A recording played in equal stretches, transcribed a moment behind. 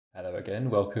Hello again,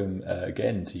 welcome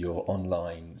again to your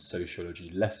online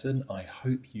sociology lesson. I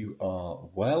hope you are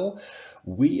well.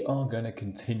 We are going to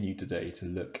continue today to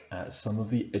look at some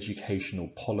of the educational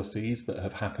policies that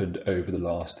have happened over the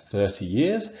last 30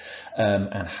 years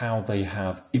and how they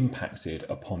have impacted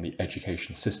upon the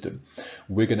education system.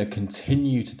 We're going to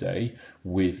continue today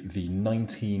with the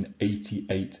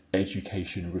 1988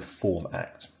 Education Reform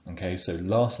Act. Okay, so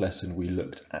last lesson we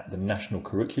looked at the national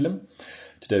curriculum.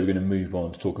 Today we're going to move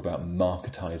on to talk about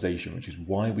marketisation, which is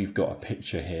why we've got a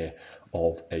picture here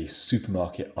of a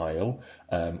supermarket aisle,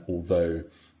 although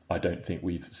I don't think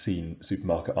we've seen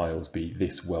supermarket aisles be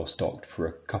this well stocked for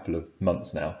a couple of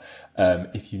months now.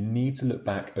 If you need to look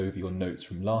back over your notes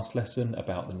from last lesson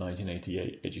about the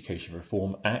 1988 Education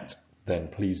Reform Act, then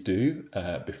please do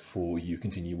before you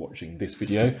continue watching this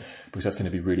video, because that's going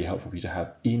to be really helpful for you to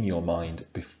have in your mind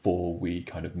before we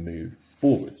kind of move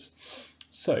forwards.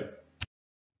 So,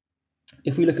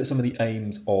 if we look at some of the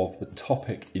aims of the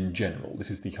topic in general,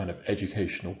 this is the kind of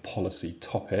educational policy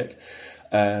topic.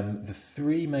 The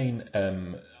three main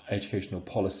educational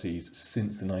policies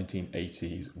since the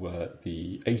 1980s were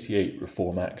the 88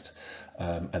 Reform Act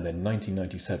and then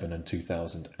 1997 and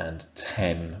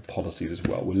 2010 policies as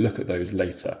well. We'll look at those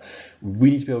later. We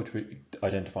need to be able to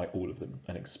identify all of them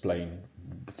and explain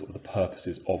sort of the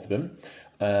purposes of them.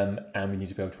 And we need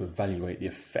to be able to evaluate the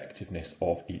effectiveness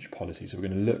of each policy. So we're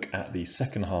going to look at the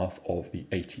second half of the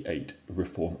 88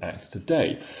 Reform Act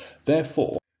today.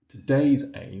 Therefore, today's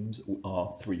aims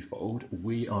are threefold.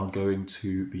 We are going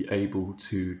to be able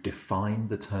to define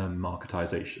the term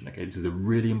marketisation. Okay, this is a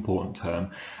really important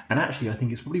term, and actually I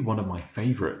think it's probably one of my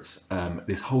favourites.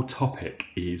 This whole topic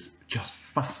is just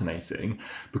fascinating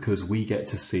because we get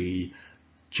to see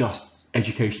just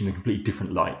education in a completely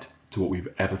different light to what we've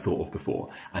ever thought of before,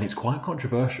 and it's quite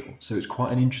controversial, so it's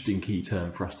quite an interesting key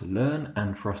term for us to learn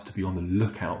and for us to be on the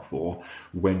lookout for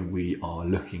when we are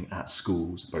looking at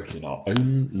schools, both in our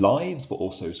own lives but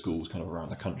also schools kind of around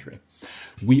the country.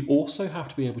 We also have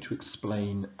to be able to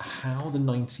explain how the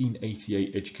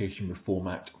 1988 Education Reform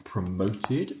Act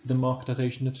promoted the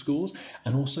marketisation of schools,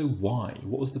 and also why.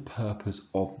 What was the purpose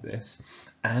of this?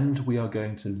 And we are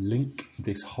going to link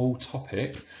this whole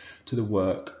topic to the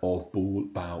work of Ball,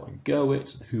 Bow and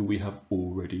Gerwitz, who we have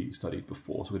already studied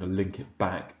before. So we're going to link it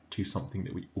back to something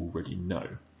that we already know.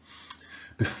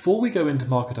 Before we go into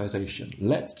marketisation,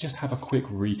 let's just have a quick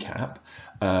recap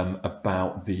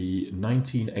about the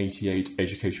 1988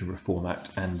 Education Reform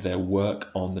Act and their work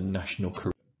on the national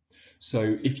curriculum.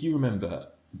 So if you remember,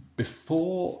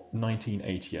 before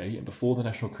 1988 and before the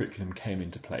national curriculum came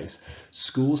into place,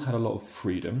 schools had a lot of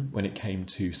freedom when it came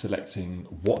to selecting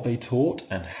what they taught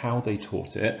and how they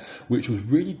taught it, which was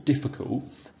really difficult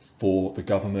for the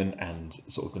government and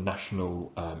sort of the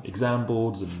national exam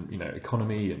boards and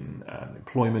economy and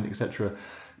employment, etc.,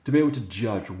 to be able to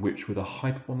judge which were the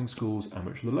high-performing schools and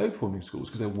which were the low-performing schools,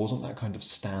 because there wasn't that kind of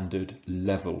standard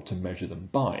level to measure them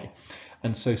by.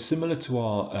 And so similar to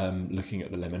our looking at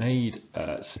the lemonade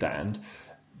stand,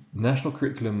 national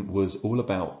curriculum was all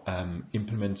about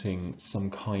implementing some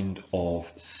kind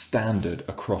of standard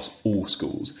across all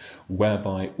schools,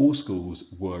 whereby all schools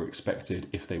were expected,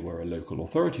 if they were a local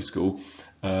authority school,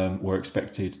 were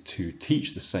expected to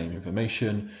teach the same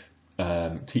information,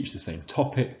 teach the same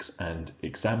topics and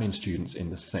examine students in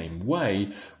the same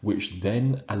way, which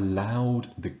then allowed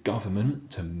the government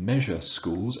to measure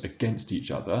schools against each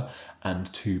other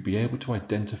and to be able to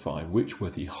identify which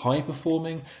were the high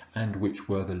performing and which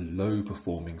were the low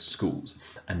performing schools.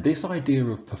 And this idea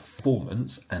of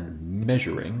performance and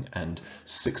measuring and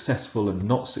successful and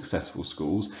not successful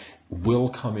schools will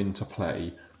come into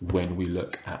play when we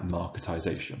look at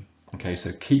marketisation. Okay,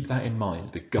 so keep that in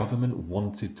mind. The government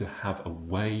wanted to have a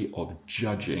way of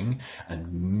judging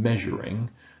and measuring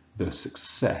the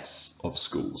success of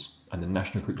schools, and the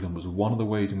national curriculum was one of the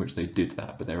ways in which they did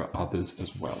that, but there are others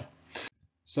as well.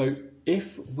 So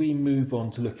if we move on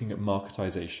to looking at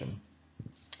marketisation,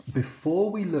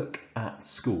 before we look at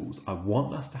schools, I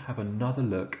want us to have another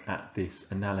look at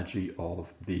this analogy of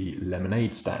the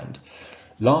lemonade stand.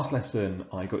 Last lesson,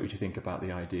 I got you to think about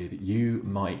the idea that you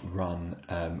might run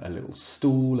a little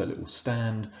stall, a little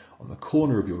stand on the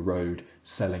corner of your road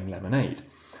selling lemonade.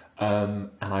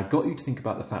 And I got you to think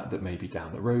about the fact that maybe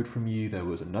down the road from you there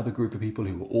was another group of people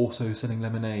who were also selling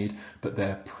lemonade, but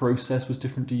their process was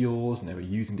different to yours and they were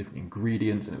using different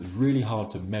ingredients, and it was really hard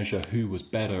to measure who was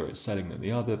better at selling than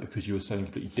the other because you were selling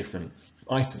completely different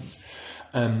items.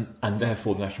 And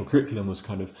therefore the national curriculum was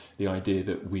kind of the idea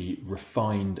that we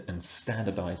refined and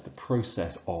standardized the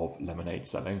process of lemonade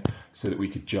selling so that we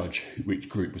could judge which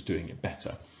group was doing it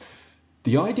better.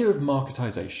 The idea of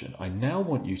marketisation, I now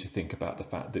want you to think about the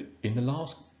fact that in the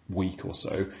last week or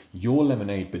so, your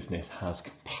lemonade business has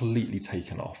completely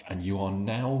taken off, and you are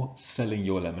now selling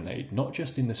your lemonade, not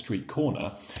just in the street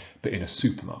corner, but in a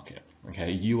supermarket.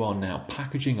 Okay, you are now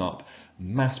packaging up,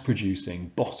 mass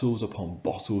producing bottles upon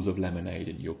bottles of lemonade,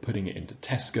 and you're putting it into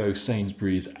Tesco,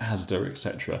 Sainsbury's, Asda,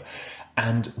 etc.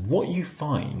 And what you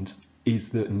find is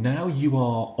that now you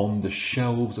are on the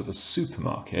shelves of a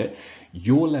supermarket,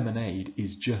 your lemonade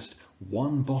is just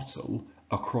one bottle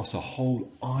across a whole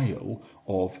aisle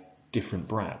of different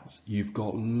brands. You've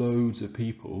got loads of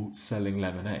people selling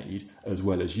lemonade as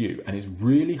well as you, and it's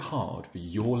really hard for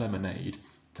your lemonade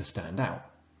to stand out.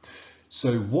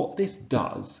 So what this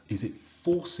does is it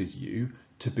forces you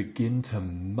to begin to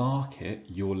market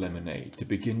your lemonade, to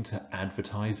begin to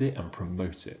advertise it and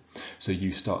promote it. So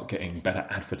you start getting better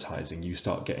advertising, you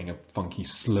start getting a funky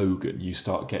slogan, you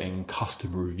start getting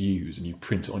customer reviews, and you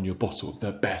print it on your bottle,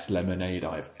 the best lemonade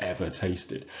I've ever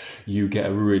tasted. You get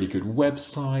a really good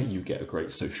website, you get a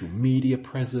great social media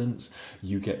presence,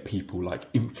 you get people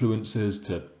like influencers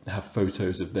to have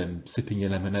photos of them sipping your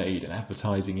lemonade and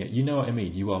advertising it. You know what I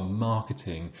mean? You are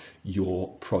marketing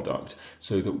your product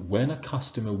so that when a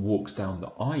customer walks down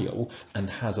the aisle and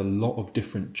has a lot of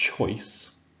different choice,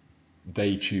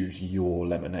 they choose your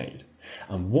lemonade.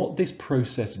 And what this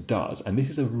process does, and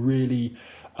this is a really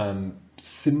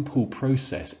simple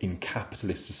process in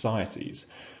capitalist societies,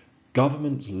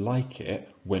 governments like it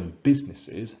when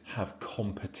businesses have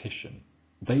competition.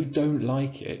 They don't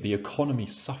like it. The economy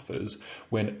suffers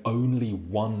when only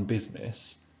one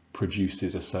business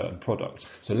produces a certain product.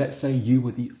 So let's say you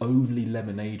were the only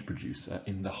lemonade producer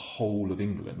in the whole of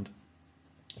England.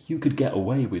 You could get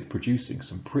away with producing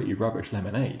some pretty rubbish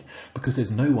lemonade because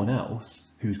there's no one else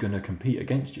who's going to compete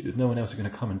against you. There's no one else who's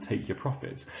going to come and take your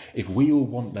profits. If we all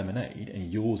want lemonade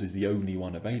and yours is the only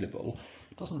one available,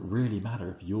 it doesn't really matter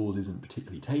if yours isn't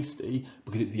particularly tasty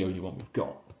because it's the only one we've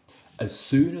got. As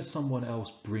soon as someone else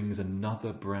brings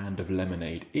another brand of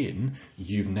lemonade in,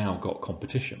 you've now got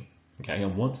competition. Okay,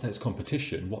 and once there's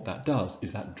competition, what that does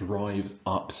is that drives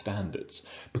up standards,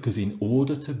 because in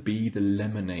order to be the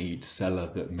lemonade seller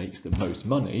that makes the most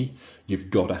money, you've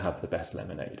got to have the best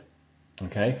lemonade.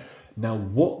 Okay, now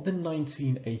what the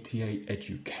 1988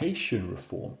 Education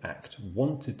Reform Act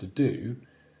wanted to do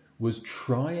was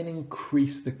try and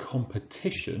increase the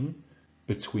competition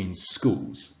between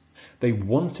schools. They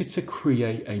wanted to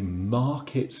create a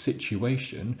market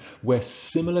situation where,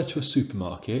 similar to a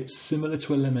supermarket, similar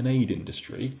to a lemonade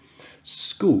industry,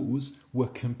 schools were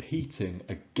competing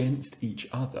against each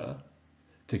other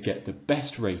to get the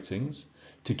best ratings,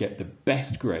 to get the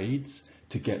best grades,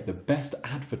 to get the best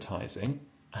advertising,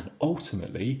 and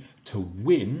ultimately to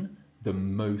win the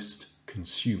most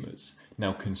consumers.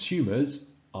 Now, consumers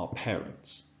are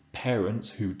parents, parents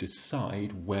who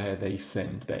decide where they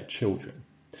send their children.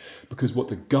 Because what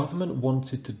the government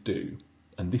wanted to do,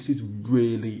 and this is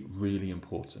really, really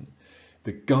important,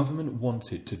 the government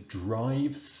wanted to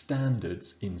drive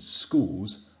standards in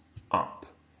schools up.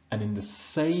 And in the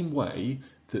same way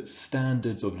that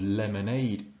standards of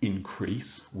lemonade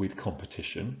increase with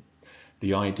competition,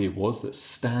 the idea was that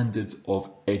standards of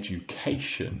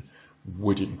education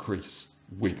would increase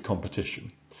with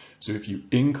competition. So if you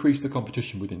increase the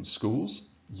competition within schools,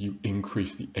 you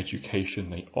increase the education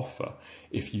they offer.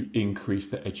 If you increase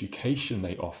the education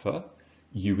they offer,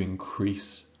 you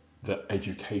increase the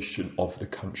education of the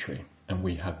country. And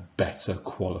we have better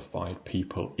qualified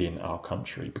people in our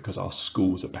country because our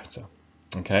schools are better.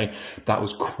 Okay, that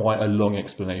was quite a long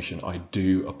explanation. I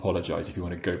do apologize. If you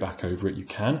want to go back over it, you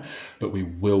can, but we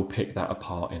will pick that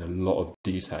apart in a lot of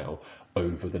detail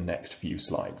over the next few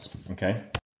slides. Okay.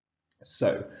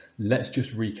 So let's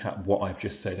just recap what I've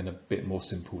just said in a bit more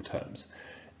simple terms.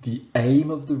 The aim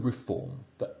of the reform,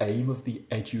 the aim of the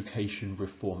Education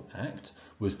Reform Act,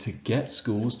 was to get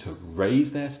schools to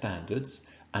raise their standards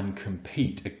and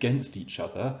compete against each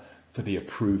other for the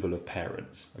approval of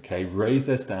parents. Okay, raise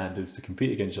their standards to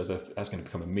compete against each other. That's going to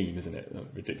become a meme, isn't it?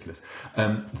 Ridiculous.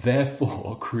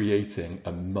 Therefore, creating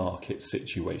a market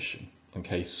situation.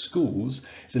 Okay, schools,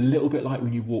 it's a little bit like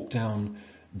when you walk down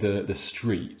the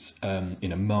streets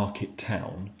in a market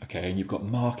town, okay, and you've got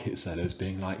market sellers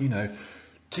being like, you know,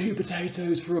 2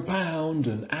 potatoes for £1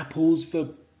 and apples for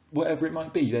whatever it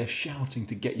might be. They're shouting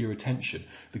to get your attention.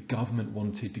 The government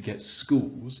wanted to get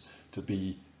schools to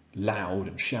be loud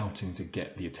and shouting to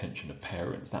get the attention of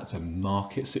parents. That's a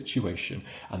market situation,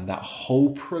 and that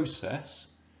whole process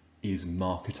is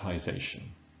marketisation.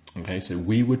 Okay, so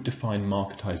we would define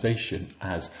marketisation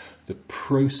as the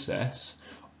process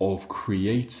of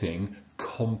creating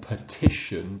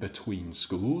competition between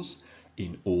schools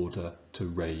in order to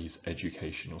raise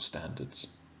educational standards.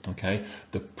 Okay,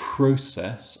 the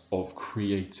process of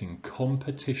creating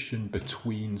competition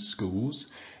between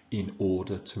schools in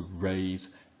order to raise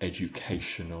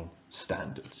educational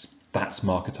standards. That's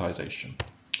marketisation.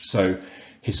 So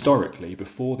historically,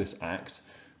 before this act,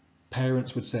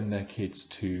 parents would send their kids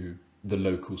to the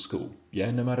local school.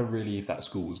 Yeah, no matter really if that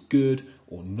school was good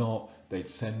or not, they'd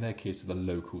send their kids to the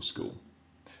local school.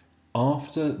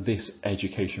 After this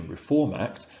Education Reform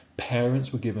Act,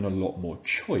 parents were given a lot more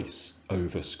choice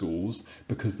over schools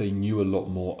because they knew a lot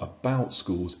more about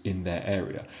schools in their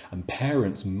area. And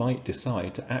parents might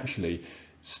decide to actually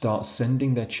start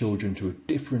sending their children to a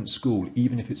different school,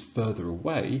 even if it's further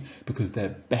away, because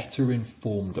they're better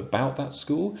informed about that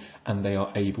school and they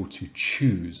are able to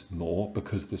choose more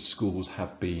because the schools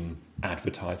have been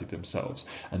advertising themselves.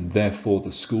 And therefore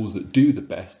the schools that do the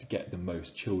best get the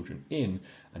most children in,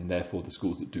 and therefore the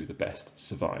schools that do the best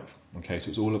survive. Okay, so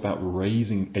it's all about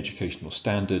raising educational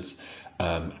standards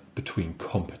between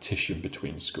competition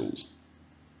between schools.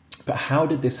 But how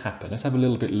did this happen? Let's have a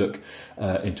little bit look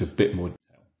into a bit more.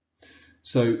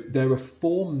 So there are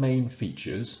four main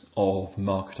features of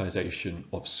marketisation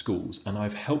of schools, and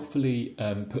I've helpfully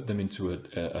put them into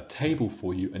a table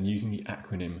for you and using the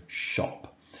acronym SHOP.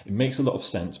 It makes a lot of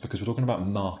sense because we're talking about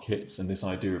markets and this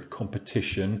idea of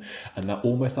competition and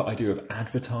that idea of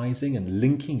advertising and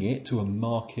linking it to a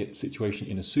market situation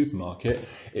in a supermarket.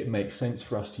 It makes sense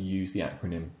for us to use the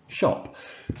acronym SHOP.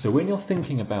 So when you're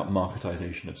thinking about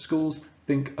marketisation of schools,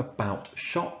 think about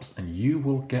shops and you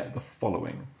will get the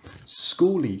following: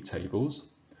 school league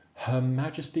tables, Her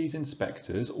Majesty's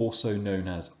inspectors, also known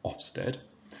as Ofsted,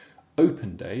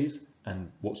 open days,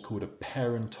 and what's called a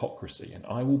parentocracy. And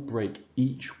I will break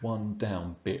each one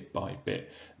down bit by bit.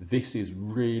 This is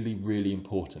really, really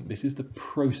important. This is the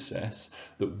process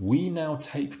that we now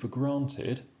take for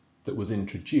granted that was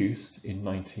introduced in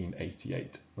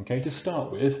 1988. Okay, to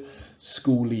start with,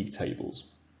 school league tables.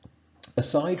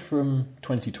 Aside from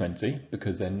 2020,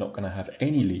 because they're not going to have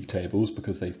any league tables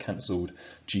because they've cancelled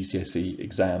GCSE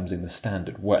exams in the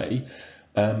standard way,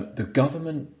 the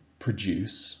government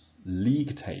produce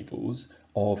league tables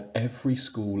of every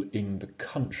school in the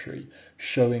country,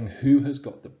 showing who has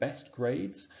got the best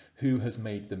grades, who has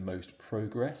made the most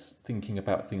progress, thinking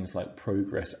about things like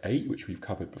Progress 8, which we've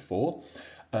covered before,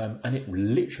 and it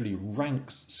literally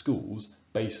ranks schools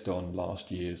based on last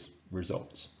year's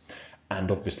results. And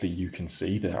obviously you can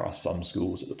see there are some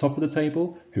schools at the top of the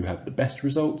table who have the best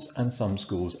results and some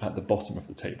schools at the bottom of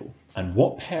the table. And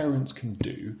what parents can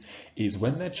do is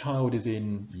when their child is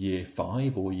in year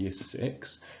 5 or year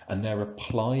 6 and they're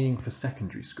applying for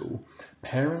secondary school,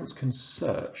 parents can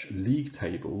search league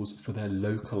tables for their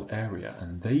local area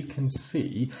and they can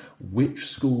see which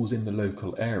schools in the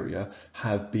local area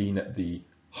have been at the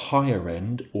higher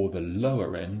end or the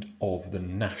lower end of the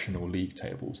national league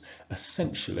tables.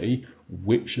 Essentially,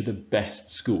 which are the best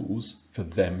schools for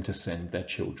them to send their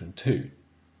children to.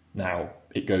 Now,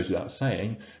 it goes without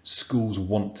saying, schools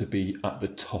want to be at the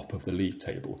top of the league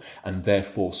table, and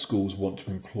therefore schools want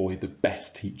to employ the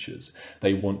best teachers.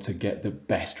 They want to get the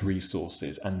best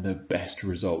resources and the best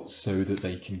results so that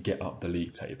they can get up the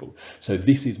league table. So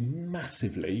this is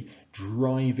massively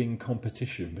driving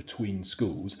competition between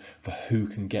schools for who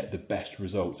can get the best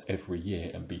results every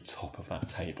year and be top of that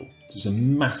table. So it's a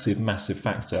massive, massive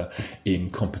factor in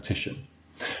competition.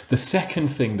 The second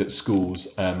thing that schools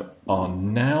are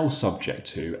now subject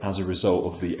to as a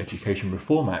result of the Education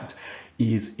Reform Act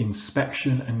is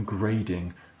inspection and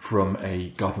grading from a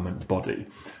government body.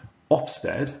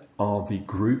 Ofsted are the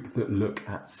group that look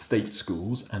at state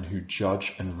schools and who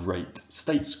judge and rate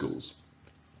state schools.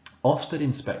 Ofsted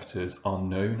inspectors are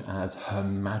known as Her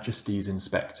Majesty's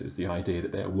inspectors, the idea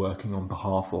that they're working on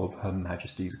behalf of Her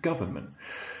Majesty's government.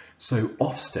 So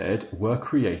Ofsted were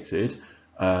created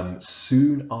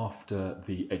soon after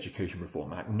the Education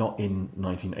Reform Act, not in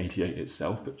 1988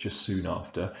 itself, but just soon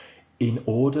after, in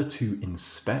order to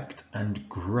inspect and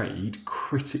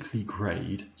critically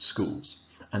grade schools.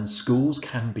 And schools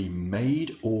can be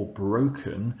made or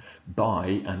broken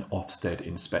by an Ofsted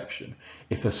inspection.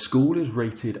 If a school is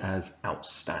rated as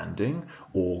outstanding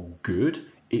or good,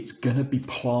 it's going to be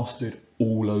plastered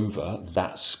all over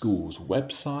that school's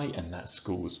website and that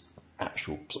school's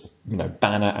actual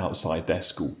banner outside their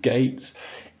school gates.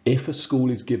 If a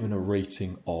school is given a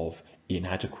rating of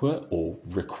inadequate or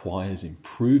requires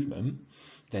improvement,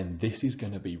 then this is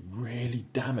going to be really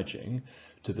damaging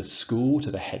to the school, to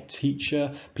the head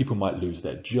teacher. People might lose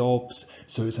their jobs.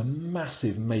 So it's a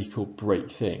massive make or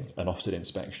break thing, an Ofsted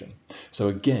inspection. So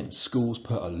again, schools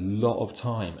put a lot of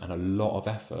time and a lot of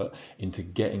effort into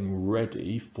getting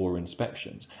ready for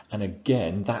inspections. And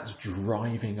again, that's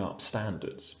driving up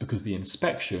standards because the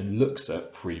inspection looks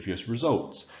at previous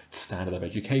results, standard of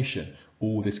education,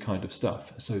 all this kind of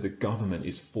stuff. So the government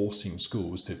is forcing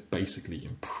schools to basically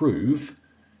improve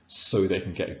so they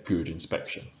can get a good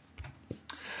inspection.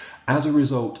 As a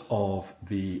result of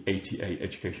the 88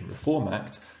 Education Reform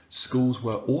Act, schools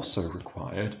were also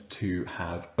required to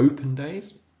have open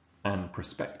days and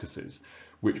prospectuses,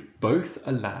 which both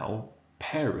allow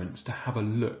parents to have a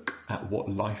look at what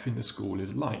life in the school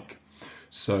is like.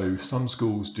 So some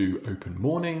schools do open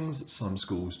mornings, some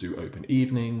schools do open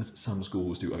evenings, some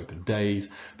schools do open days,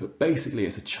 but basically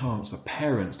it's a chance for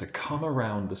parents to come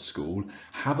around the school,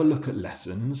 have a look at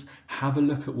lessons, have a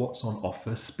look at what's on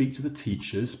offer, speak to the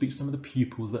teachers, speak to some of the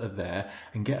pupils that are there,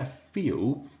 and get a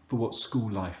feel for what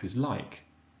school life is like.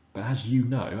 But as you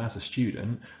know, as a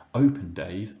student, open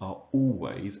days are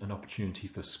always an opportunity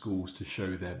for schools to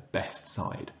show their best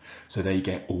side. So they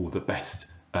get all the best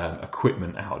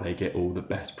equipment out, they get all the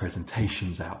best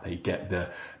presentations out, they get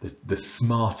the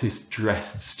smartest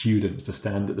dressed students to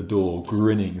stand at the door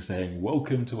grinning saying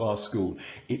welcome to our school.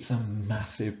 It's a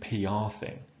massive PR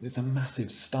thing, it's a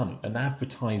massive stunt, an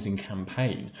advertising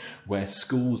campaign where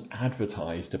schools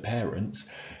advertise to parents,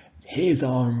 here's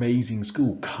our amazing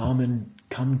school, come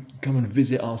and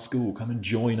visit our school, come and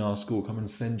join our school, come and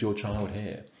send your child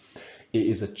here. It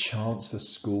is a chance for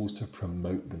schools to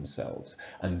promote themselves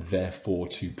and therefore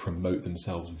to promote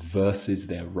themselves versus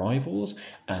their rivals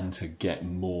and to get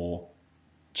more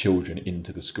children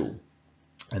into the school.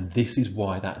 And this is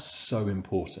why that's so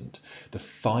important. The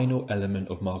final element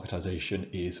of marketisation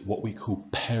is what we call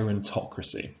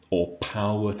parentocracy, or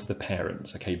power to the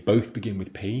parents. Okay, both begin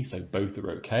with P, so both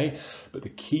are okay, but the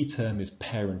key term is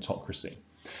parentocracy.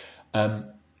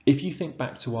 If you think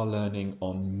back to our learning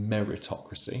on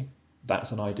meritocracy,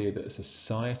 that's an idea that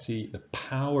society, the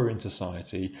power in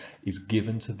society is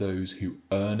given to those who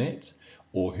earn it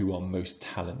or who are most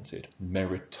talented.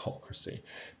 Meritocracy.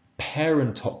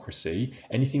 Parentocracy,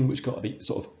 anything which got the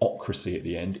sort of ocracy at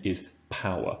the end, is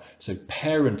power. So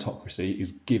parentocracy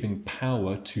is giving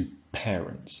power to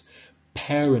parents.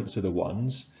 Parents are the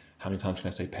ones, how many times can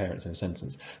I say parents in a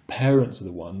sentence? Parents are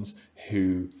the ones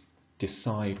who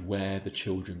decide where the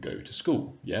children go to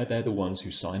school. Yeah, they're the ones who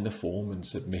sign the form and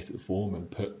submit the form and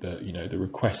put the, the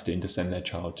request in to send their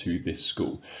child to this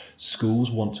school. Schools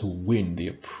want to win the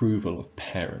approval of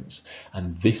parents,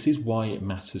 and this is why it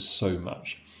matters so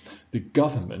much. The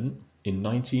government in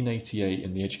 1988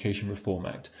 in the Education Reform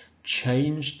Act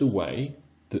changed the way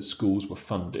that schools were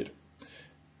funded.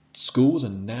 Schools are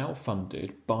now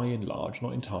funded by and large,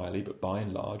 not entirely, but by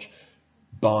and large,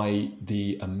 by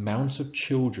the amount of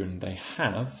children they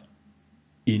have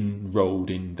enrolled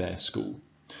in their school.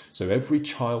 So every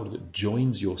child that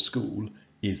joins your school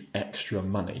is extra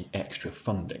money, extra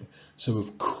funding. So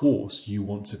of course you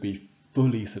want to be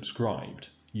fully subscribed.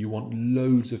 You want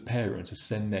loads of parents to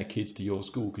send their kids to your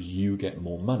school because you get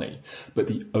more money. But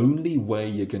the only way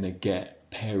you're going to get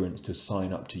parents to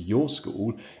sign up to your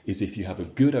school is if you have a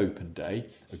good open day,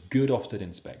 a good Ofsted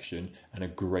inspection, and a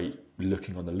great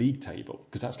looking on the league table,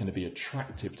 because that's going to be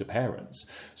attractive to parents.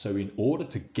 So in order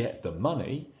to get the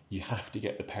money, you have to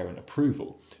get the parent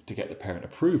approval. To get the parent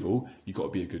approval, you've got to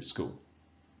be a good school.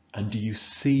 And do you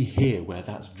see here where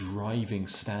that's driving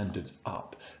standards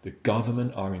up? The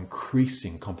government are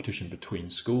increasing competition between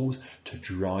schools to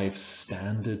drive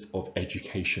standards of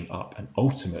education up. And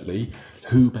ultimately,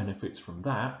 who benefits from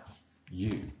that?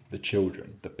 You, the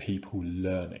children, the people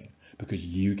learning, because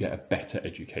you get a better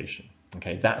education.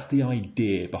 Okay, that's the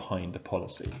idea behind the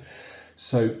policy.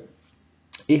 So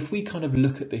if we kind of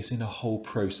look at this in a whole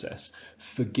process,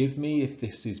 forgive me if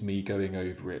this is me going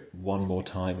over it one more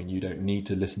time and you don't need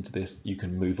to listen to this, you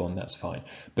can move on, that's fine.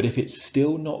 But if it's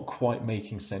still not quite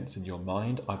making sense in your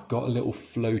mind, I've got a little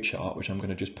flow chart which I'm going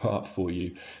to just put up for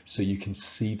you so you can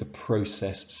see the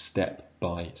process step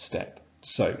by step.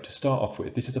 So to start off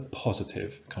with, this is a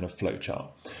positive kind of flow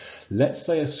chart. Let's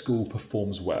say a school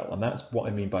performs well, and that's what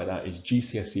I mean by that is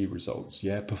GCSE results.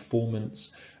 Yeah,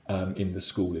 performance in the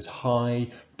school is high,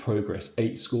 progress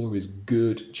 8 score is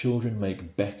good, children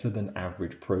make better than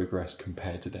average progress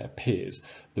compared to their peers.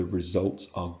 The results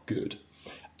are good.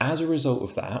 As a result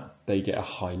of that, they get a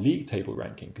high league table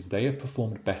ranking because they have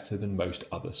performed better than most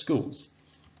other schools.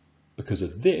 Because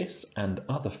of this and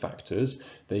other factors,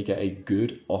 they get a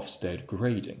good Ofsted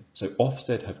grading. So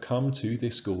Ofsted have come to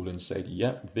this school and said,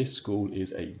 yep, this school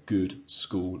is a good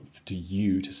school to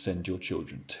you to send your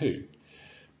children to.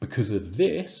 Because of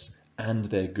this and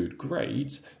their good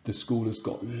grades, the school has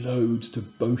got loads to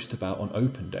boast about on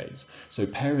open days. So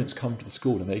parents come to the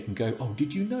school and they can go, oh,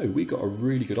 did you know we got a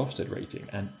really good Ofsted rating?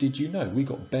 And did you know we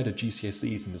got better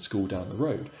GCSEs in the school down the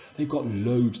road? They've got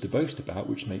loads to boast about,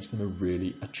 which makes them a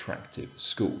really attractive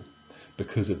school.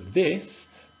 Because of this,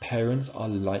 parents are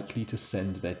likely to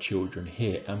send their children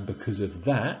here. And because of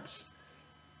that,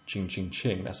 ching, ching,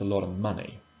 ching, that's a lot of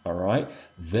money. All right.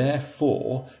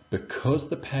 Therefore, because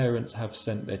the parents have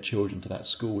sent their children to that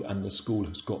school and the school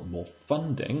has got more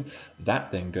funding,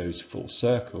 that then goes full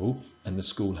circle and the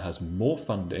school has more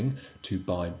funding to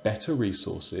buy better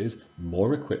resources,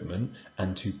 more equipment,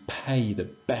 and to pay the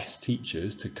best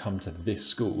teachers to come to this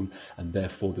school, and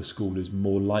therefore the school is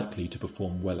more likely to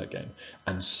perform well again.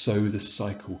 And so the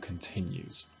cycle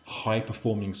continues.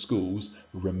 High-performing schools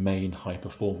remain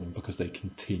high-performing because they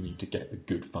continue to get the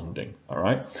good funding. All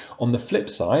right. On the flip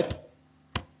side,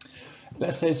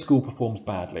 let's say a school performs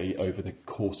badly over the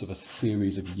course of a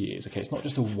series of years. Okay, it's not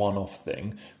just a one-off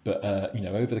thing, but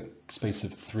over the space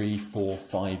of 3, 4,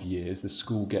 5 years, the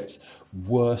school gets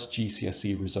worse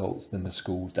GCSE results than the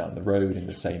schools down the road in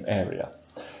the same area.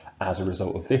 As a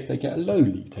result of this, they get a low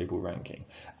league table ranking.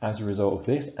 As a result of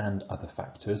this and other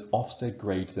factors, Ofsted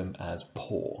grade them as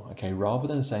poor. Okay, rather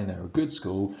than saying they're a good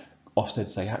school, Ofsted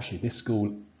say actually this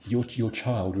school, your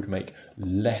child would make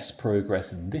less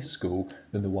progress in this school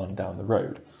than the one down the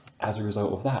road. As a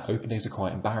result of that, open days are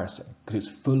quite embarrassing because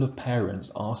it's full of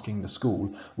parents asking the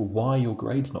school, well, why are your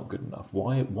grades not good enough?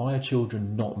 Why are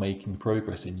children not making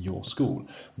progress in your school?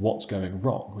 What's going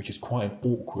wrong? Which is quite an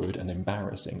awkward and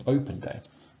embarrassing open day.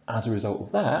 As a result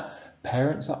of that,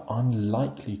 parents are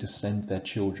unlikely to send their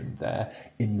children there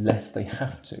unless they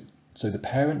have to. So the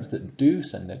parents that do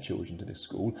send their children to this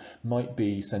school might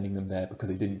be sending them there because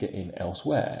they didn't get in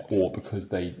elsewhere or because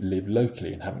they live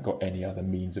locally and haven't got any other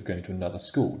means of going to another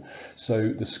school. So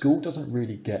the school doesn't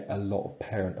really get a lot of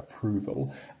parent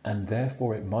approval, and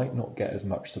therefore it might not get as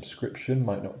much subscription,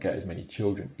 might not get as many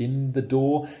children in the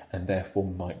door, and therefore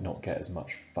might not get as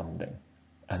much funding.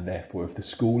 And therefore, if the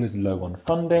school is low on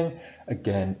funding,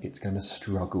 again, it's going to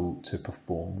struggle to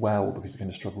perform well because it's going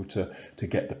to struggle to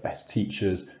get the best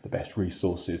teachers, the best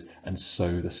resources, and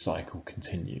so the cycle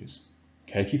continues.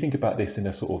 Okay, if you think about this in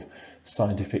a sort of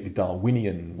scientific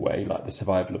Darwinian way, like the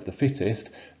survival of the fittest,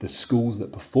 the schools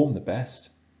that perform the best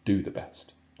do the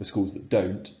best. The schools that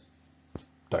don't.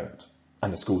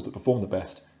 And the schools that perform the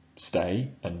best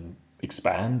stay and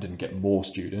expand and get more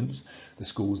students. The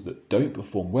schools that don't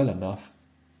perform well enough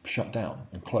shut down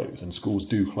and close, and schools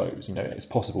do close. It's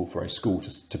possible for a school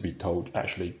to be told,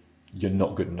 actually, you're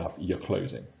not good enough, you're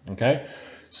closing. Okay,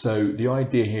 so the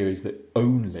idea here is that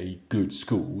only good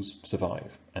schools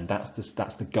survive, and that's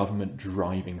the government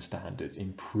driving standards,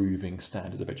 improving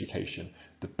standards of education.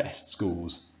 The best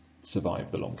schools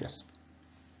survive the longest.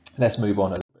 Let's move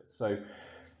on a little bit. So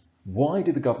why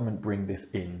did the government bring this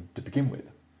in to begin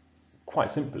with?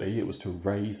 Quite simply, it was to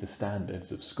raise the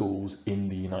standards of schools in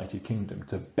the United Kingdom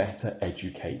to better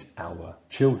educate our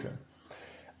children.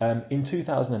 In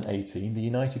 2018, the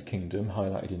United Kingdom,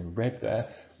 highlighted in red there,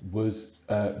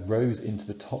 rose into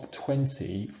the top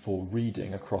 20 for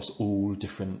reading across all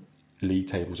different league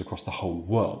tables across the whole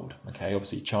world. Okay,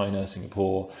 obviously China,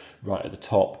 Singapore, right at the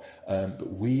top,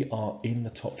 but we are in the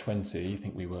top 20. I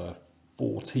think we were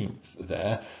 14th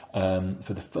there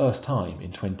for the first time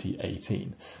in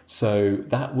 2018. So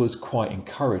that was quite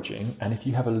encouraging. And if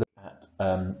you have a look at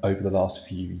over the last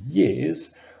few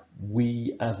years,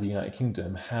 we as the United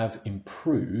Kingdom have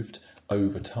improved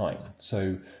over time.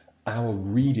 So our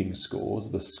reading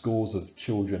scores, the scores of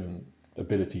children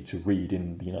ability to read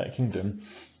in the United Kingdom,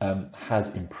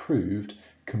 has improved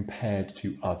compared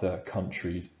to other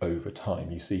countries over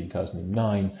time. You see in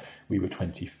 2009 we were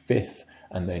 25th,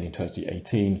 and then in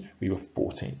 2018 we were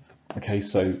 14th. Okay,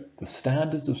 so the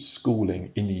standards of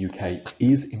schooling in the UK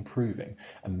is improving,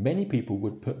 and many people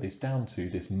would put this down to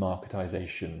this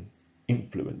marketisation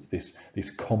influence, this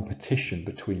competition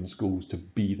between schools to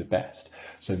be the best.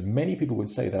 So many people would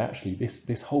say that actually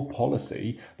this whole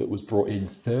policy that was brought in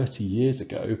 30 years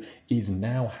ago is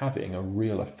now having a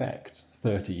real effect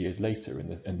 30 years later,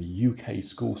 and the UK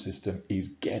school system is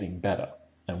getting better,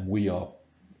 and we are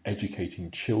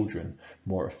educating children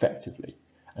more effectively.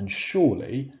 And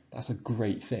surely that's a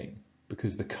great thing,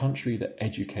 because the country that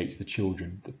educates the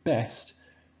children the best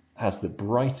has the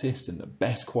brightest and the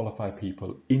best qualified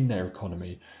people in their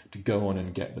economy to go on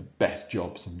and get the best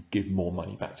jobs and give more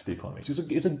money back to the economy. So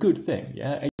it's a good thing,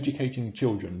 yeah? Educating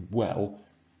children well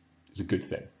is a good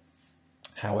thing.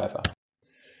 However,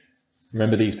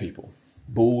 remember these people,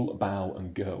 Ball, Bow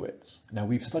and Gurwitz. Now,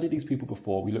 we've studied these people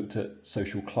before. We looked at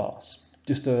social class.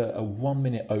 Just a 1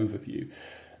 minute overview.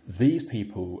 These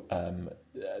people,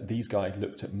 these guys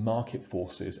looked at market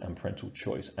forces and parental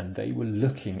choice, and they were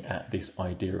looking at this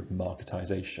idea of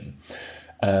marketisation.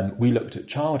 We looked at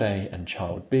child A and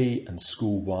child B and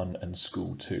school 1 and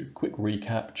school 2. Quick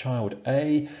recap, child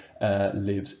A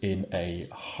lives in a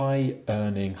high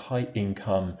earning, high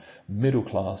income, middle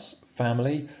class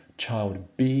family.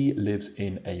 Child B lives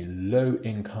in a low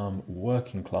income,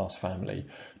 working class family.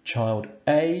 Child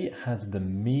A has the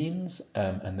means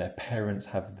and their parents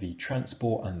have the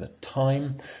transport and the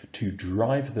time to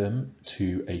drive them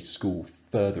to a school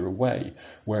further away,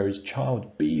 whereas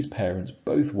child B's parents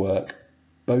both work,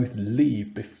 both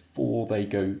leave before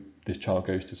this child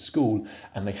goes to school,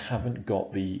 and they haven't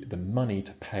got the money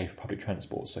to pay for public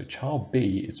transport. So child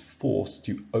B is forced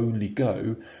to only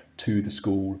go to the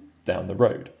school down the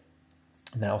road.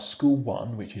 Now, school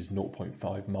 1, which is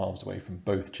 0.5 miles away from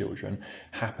both children,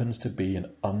 happens to be an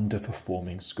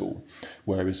underperforming school,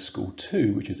 whereas school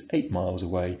 2, which is 8 miles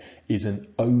away, is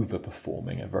an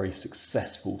overperforming, a very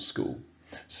successful school.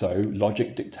 So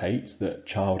logic dictates that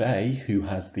child A, who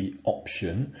has the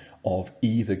option of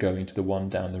either going to the one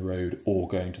down the road or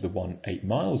going to the one 8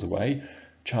 miles away,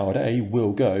 child A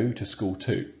will go to school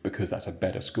 2 because that's a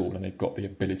better school and they've got the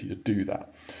ability to do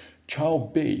that.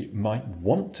 Child B might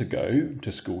want to go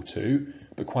to school 2,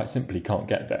 but quite simply can't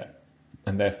get there,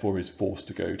 and therefore is forced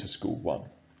to go to school 1.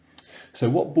 So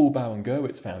what Ball, Bow and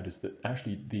Gurwitz found is that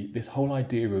actually this whole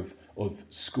idea of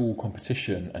school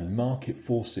competition and market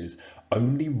forces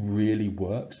only really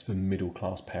works for middle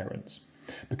class parents,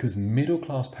 because middle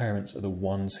class parents are the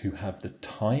ones who have the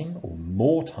time or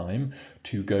more time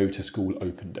to go to school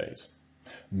open days.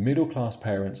 Middle class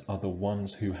parents are the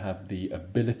ones who have the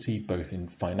ability, both in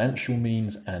financial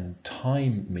means and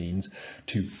time means,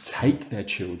 to take their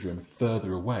children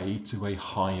further away to a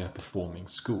higher performing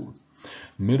school.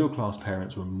 Middle class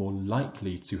parents were more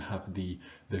likely to have the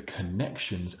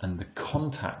connections and the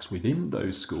contacts within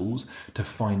those schools to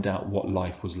find out what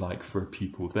life was like for a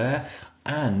pupil there,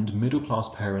 and middle class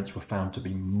parents were found to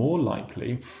be more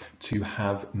likely to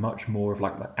have much more of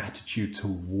like the attitude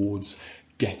towards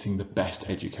getting the best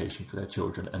education for their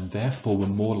children, and therefore were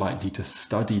more likely to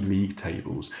study league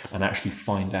tables and actually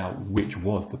find out which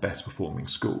was the best performing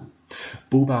school.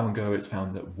 Ball, Bow and Gurwitz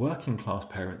found that working class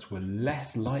parents were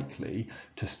less likely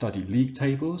to study league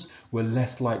tables, were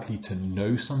less likely to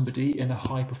know somebody in a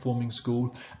high performing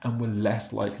school, and were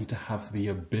less likely to have the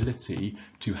ability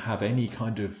to have any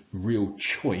kind of real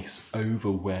choice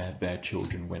over where their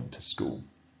children went to school.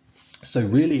 So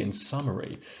really, in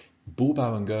summary, Ball,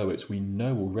 Bow and Gurwitz, we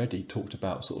know already, talked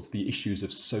about sort of the issues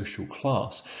of social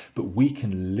class, but we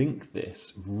can link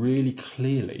this really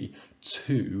clearly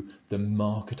to the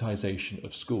marketisation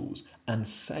of schools and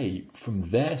say from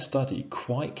their study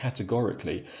quite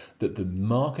categorically that the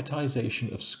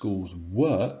marketisation of schools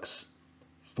works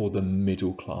for the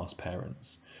middle class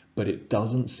parents, but it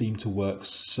doesn't seem to work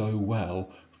so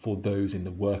well for those in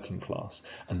the working class.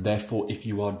 And therefore, if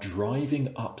you are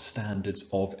driving up standards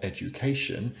of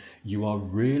education, you are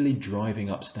really driving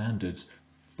up standards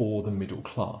for the middle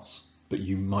class, but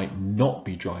you might not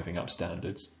be driving up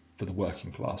standards for the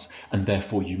working class. And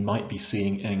therefore, you might be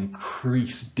seeing an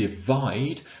increased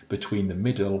divide between the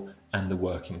middle and the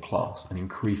working class, an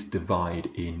increased divide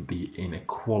in the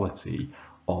inequality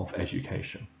of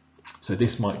education. So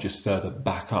this might just further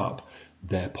back up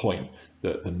their point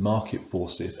that the market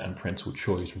forces and parental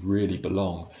choice really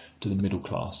belong to the middle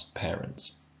class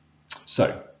parents.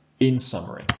 So, in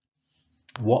summary,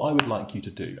 what I would like you to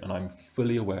do, and I'm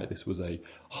fully aware this was a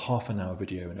half-an-hour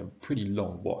video and a pretty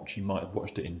long watch, you might have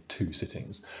watched it in 2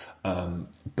 sittings,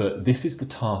 but this is the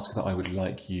task that I would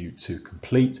like you to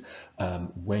complete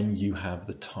when you have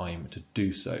the time to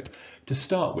do so. To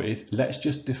start with, let's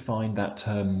just define that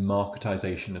term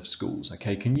marketisation of schools.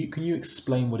 Okay, can you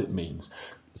explain what it means?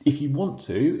 If you want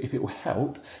to, if it will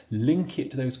help, link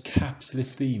it to those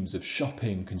capitalist themes of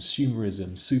shopping,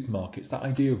 consumerism, supermarkets, that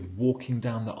idea of walking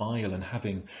down the aisle and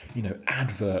having,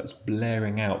 adverts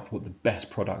blaring out what the best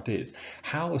product is.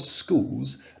 How are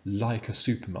schools like a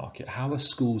supermarket? How are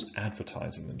schools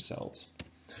advertising themselves?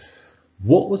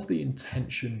 What was the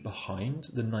intention behind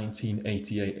the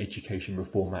 1988 Education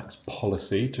Reform Act's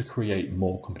policy to create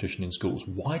more competition in schools?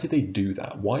 Why did they do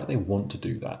that? Why do they want to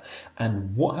do that?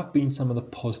 And what have been some of the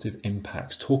positive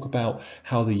impacts? Talk about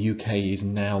how the UK is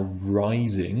now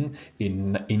rising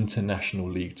in international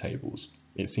league tables.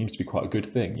 It seems to be quite a good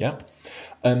thing, yeah?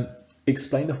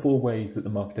 Explain the 4 ways that the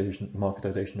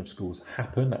marketisation of schools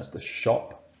happen. That's the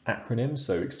SHOP acronym,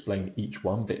 so explain each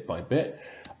one bit by bit.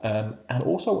 And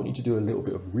also I want you to do a little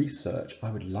bit of research. I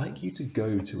would like you to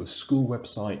go to a school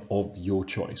website of your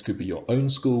choice. Could be your own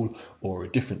school or a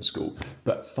different school,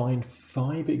 but find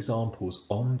 5 examples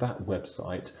on that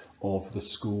website of the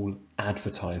school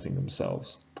advertising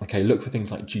themselves. Okay, look for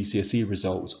things like GCSE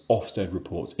results, Ofsted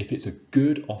reports. If it's a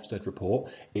good Ofsted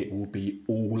report, it will be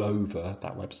all over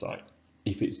that website.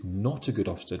 If it's not a good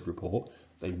Ofsted report,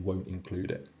 they won't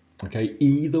include it. Okay,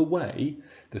 either way,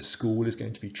 the school is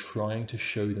going to be trying to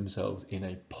show themselves in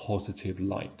a positive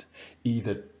light,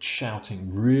 either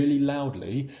shouting really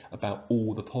loudly about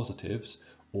all the positives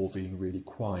or being really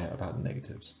quiet about the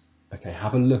negatives. Okay,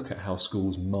 have a look at how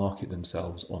schools market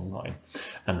themselves online.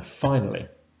 And finally,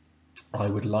 I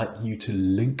would like you to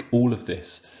link all of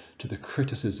this to the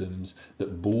criticisms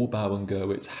that Bowdery and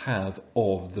Gurwitz have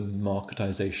of the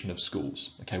marketisation of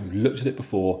schools. Okay, we've looked at it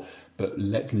before, but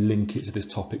let's link it to this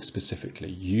topic specifically.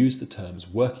 Use the terms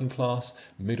working class,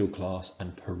 middle class,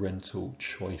 and parental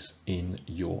choice in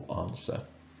your answer.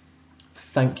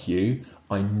 Thank you.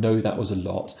 I know that was a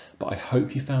lot, but I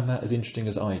hope you found that as interesting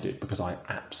as I did, because I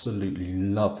absolutely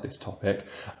love this topic.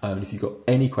 If you've got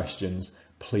any questions,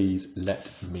 please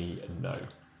let me know.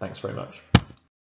 Thanks very much.